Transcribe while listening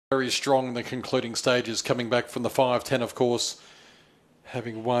Very strong in the concluding stages, coming back from the 5-10, of course,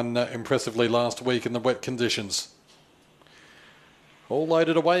 having won impressively last week in the wet conditions. All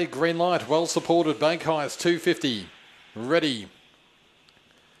loaded away, green light, well supported, bank highs 250, ready.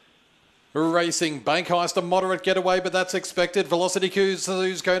 Racing, Bank Heist, a moderate getaway, but that's expected. Velocity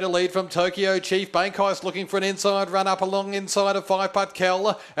Kuzu's going to lead from Tokyo Chief. Bank Heist looking for an inside run up along inside of 5-putt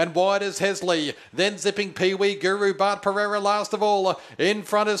Kel, and wide as Hesley. Then zipping Pee-wee, Guru, Bart Pereira last of all. In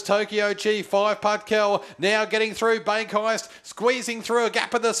front is Tokyo Chief, 5-putt Kel. Now getting through Bank Heist, squeezing through a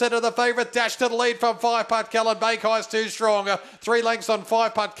gap in the centre. The favourite dash to the lead from 5-putt Kel, and Bank Heist too strong. 3 lengths on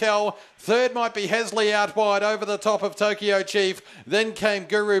 5-putt Kel. Third might be Hesley out wide over the top of Tokyo Chief. Then came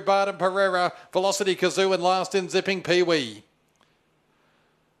Guru, Bart and Pereira, Velocity Kazoo, and last in zipping Pee-wee.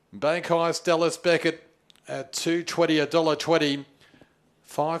 Bank Heist, Dallas Beckett at $2.20, $1.20.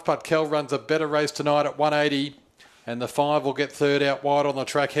 5-putt Kel runs a better race tonight at $1.80. And the 5 will get third out wide on the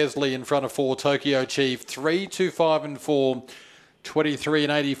track. Hesley in front of 4, Tokyo Chief. 3, 2, 5 and 4. 23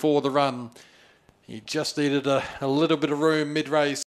 and 84 the run. He just needed a little bit of room mid-race.